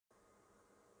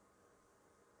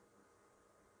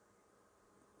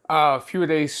A few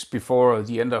days before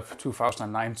the end of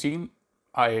 2019,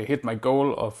 I hit my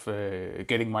goal of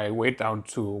getting my weight down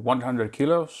to 100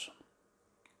 kilos.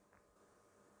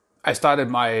 I started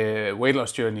my weight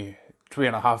loss journey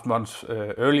 3.5 months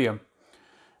earlier.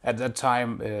 At that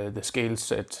time, the scale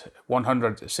said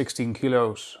 116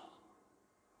 kilos.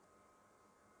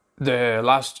 The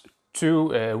last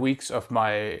 2 weeks of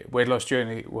my weight loss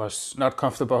journey was not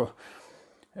comfortable.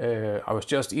 I was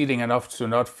just eating enough to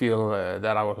not feel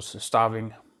that I was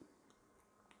starving.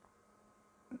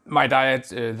 My diet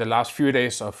the last few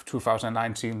days of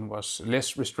 2019 was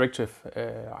less restrictive.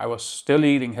 I was still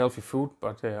eating healthy food,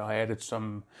 but I added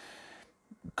some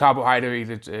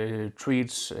carbohydrated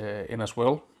treats in as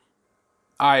well.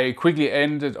 I quickly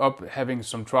ended up having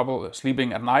some trouble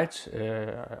sleeping at night.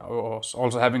 I was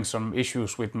also having some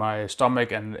issues with my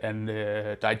stomach and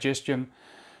digestion,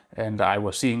 and I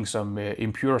was seeing some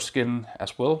impure skin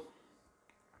as well.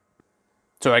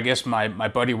 So I guess my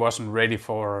body wasn't ready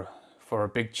for a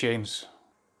big change.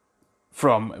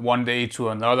 From one day to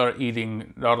another,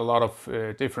 eating not a lot of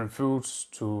different foods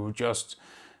to just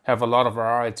have a lot of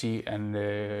variety and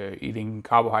eating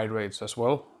carbohydrates as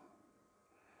well.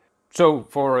 So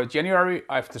for January,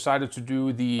 I've decided to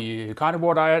do the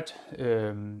carnivore diet.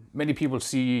 Many people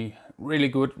see really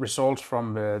good results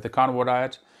from the carnivore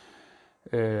diet,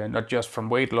 not just from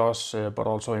weight loss, but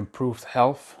also improved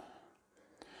health.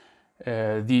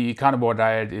 The carnivore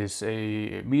diet is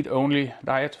a meat-only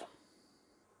diet.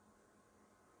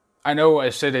 I know I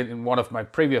said it in one of my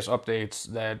previous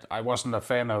updates that I wasn't a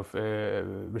fan of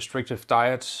restrictive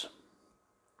diets.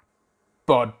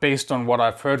 But based on what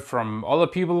I've heard from other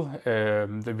people,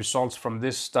 the results from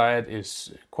this diet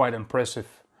is quite impressive.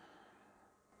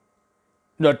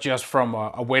 Not just from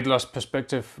a weight loss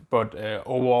perspective, but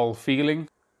overall feeling.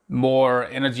 More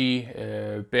energy,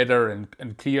 better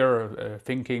and clearer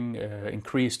thinking,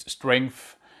 increased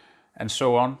strength, and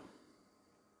so on.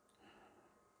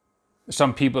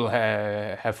 Some people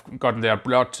have gotten their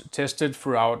blood tested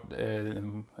throughout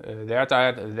their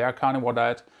diet, their carnivore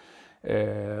diet,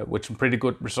 with some pretty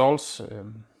good results.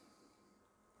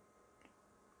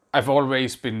 I've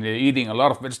always been eating a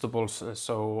lot of vegetables,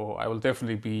 so I will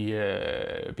definitely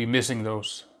be missing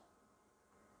those.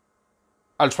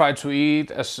 I'll try to eat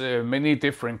as many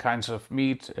different kinds of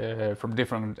meat from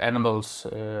different animals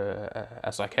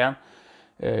as I can,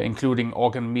 including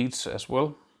organ meats as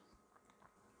well.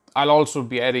 I'll also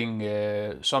be adding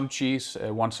some cheese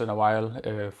once in a while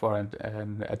for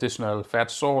an additional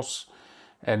fat source,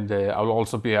 and I'll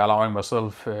also be allowing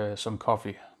myself some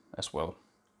coffee as well.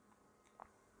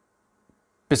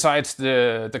 Besides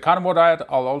the carnivore diet,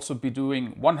 I'll also be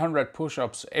doing 100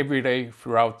 push-ups every day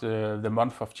throughout the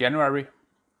month of January.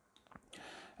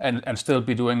 And still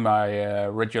be doing my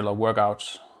regular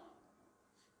workouts.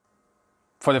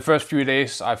 For the first few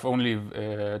days, I've only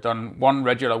done one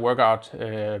regular workout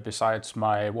besides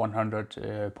my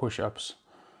 100 push-ups.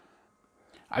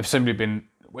 I've simply been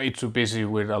way too busy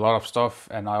with a lot of stuff,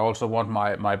 and I also want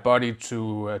my body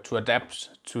to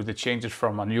adapt to the changes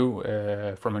from a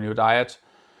new diet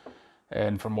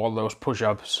and from all those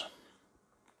push-ups.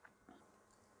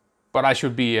 But I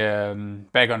should be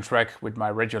back on track with my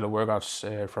regular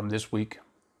workouts from this week.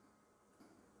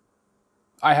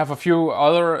 I have a few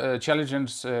other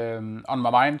challenges on my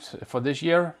mind for this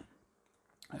year.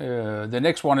 The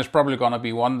next one is probably going to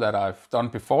be one that I've done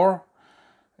before.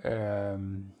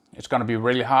 It's going to be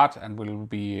really hard and will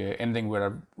be ending with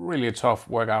a really tough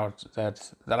workout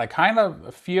that I kind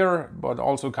of fear, but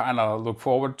also kind of look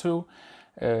forward to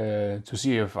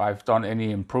see if I've done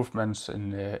any improvements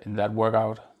in that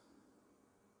workout.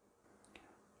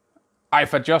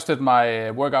 I've adjusted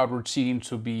my workout routine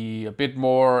to be a bit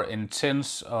more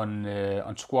intense on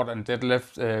squat and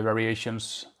deadlift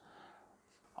variations.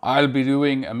 I'll be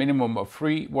doing a minimum of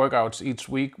 3 workouts each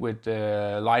week with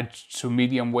light to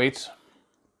medium weight.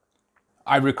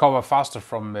 I recover faster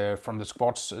from the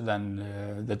squats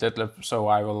than the deadlift, so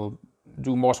I will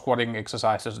do more squatting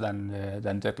exercises than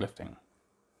deadlifting.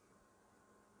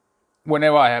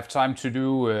 Whenever I have time to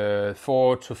do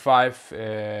 4 to 5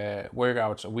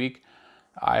 workouts a week,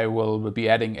 I will be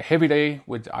adding a heavy day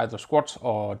with either squats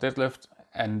or deadlift,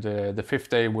 and the 5th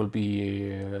day will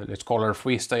be, let's call it a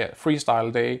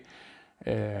freestyle day.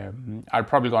 I'm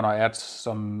probably gonna add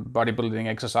some bodybuilding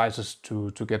exercises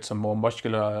to get some more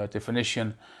muscular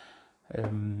definition,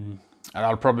 and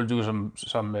I'll probably do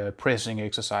some pressing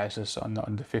exercises on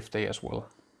the 5th day as well.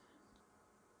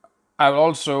 I will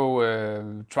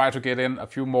also try to get in a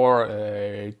few more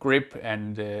grip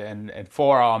and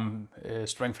forearm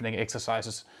strengthening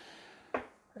exercises.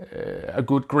 a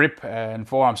good grip and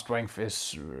forearm strength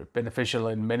is beneficial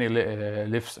in many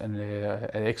lifts and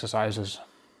exercises.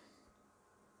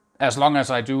 As long as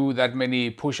I do that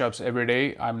many push-ups every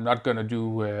day, I'm not going to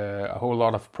do a whole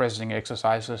lot of pressing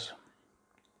exercises.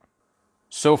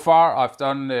 So far, I've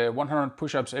done 100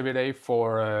 push-ups every day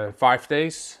for 5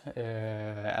 days,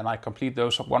 and I complete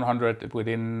those 100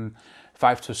 within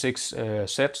 5 to 6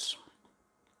 sets.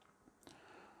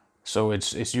 So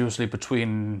it's usually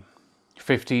between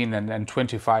 15 and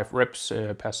 25 reps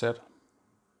per set.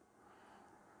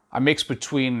 I mix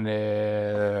between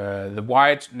the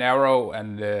wide, narrow,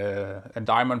 and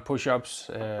diamond push-ups,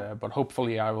 but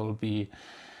hopefully I will be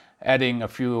adding a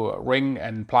few ring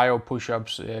and plyo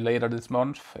push-ups later this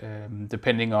month,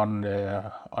 depending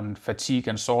on fatigue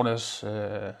and soreness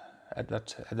at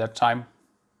that time.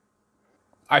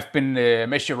 I've been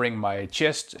measuring my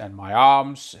chest and my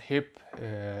arms, hip,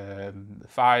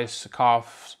 thighs,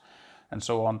 calves, and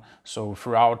so on. So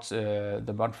throughout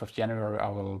the month of January,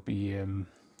 I'll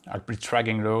be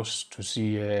tracking those to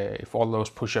see if all those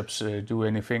push-ups do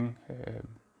anything.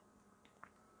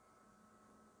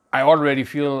 I already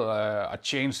feel a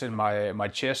change in my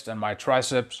chest and my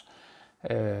triceps,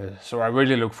 so I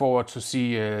really look forward to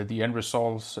see the end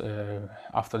results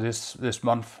after this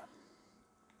month.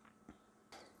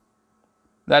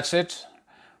 That's it.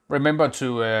 Remember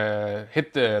to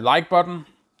hit the like button,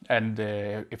 and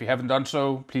if you haven't done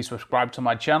so, please subscribe to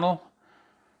my channel.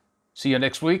 See you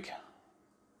next week.